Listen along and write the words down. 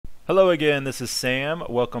Hello again, this is Sam.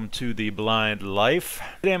 Welcome to The Blind Life.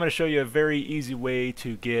 Today I'm going to show you a very easy way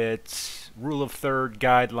to get rule of third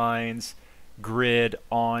guidelines grid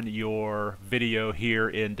on your video here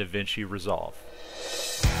in Davinci Resolve.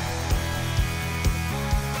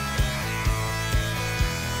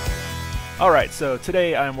 Alright, so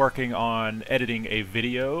today I'm working on editing a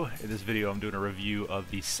video. In this video I'm doing a review of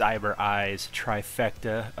the CyberEyes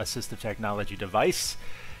Trifecta assistive technology device.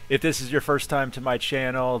 If this is your first time to my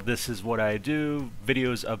channel, this is what I do.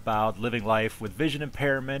 Videos about living life with vision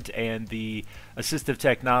impairment and the assistive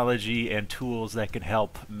technology and tools that can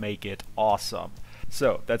help make it awesome.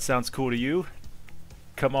 So, that sounds cool to you?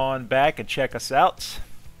 Come on back and check us out.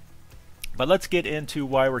 But let's get into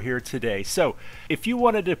why we're here today. So, if you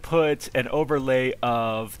wanted to put an overlay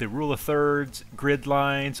of the rule of thirds grid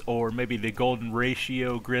lines, or maybe the golden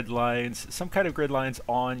ratio grid lines, some kind of grid lines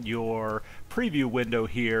on your preview window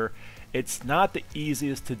here, it's not the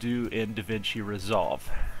easiest to do in Davinci Resolve.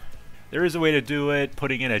 There is a way to do it,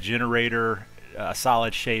 putting in a generator, a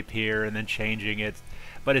solid shape here, and then changing it,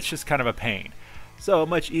 but it's just kind of a pain. So a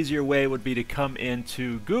much easier way would be to come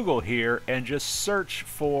into Google here and just search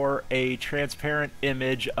for a transparent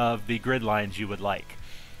image of the grid lines you would like.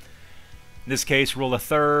 In this case, rule of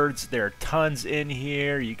thirds. There are tons in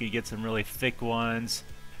here. You can get some really thick ones.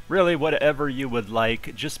 Really, whatever you would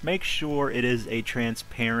like, just make sure it is a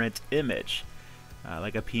transparent image,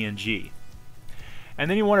 like a PNG. And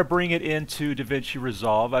then you want to bring it into Davinci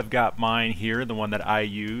Resolve. I've got mine here, the one that I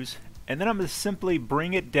use. And then I'm going to simply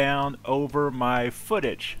bring it down over my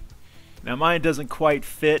footage. Now mine doesn't quite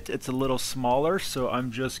fit, it's a little smaller, so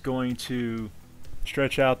I'm just going to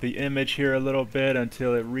stretch out the image here a little bit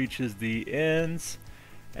until it reaches the ends,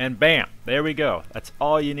 and bam, there we go. That's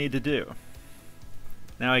all you need to do.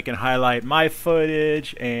 Now I can highlight my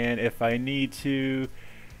footage, and if I need to,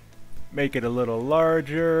 make it a little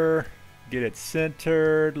larger, get it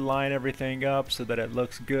centered, line everything up so that it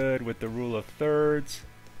looks good with the rule of thirds.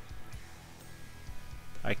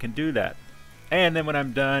 I can do that. And then when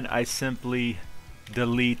I'm done, I simply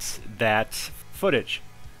delete that footage.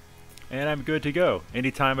 And I'm good to go.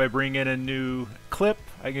 Anytime I bring in a new clip,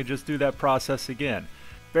 I can just do that process again.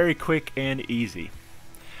 Very quick and easy.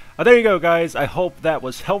 There you go, guys. I hope that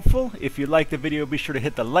was helpful. If you liked the video, be sure to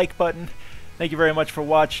hit the like button. Thank you very much for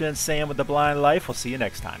watching. Sam with The Blind Life. We'll see you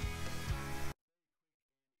next time.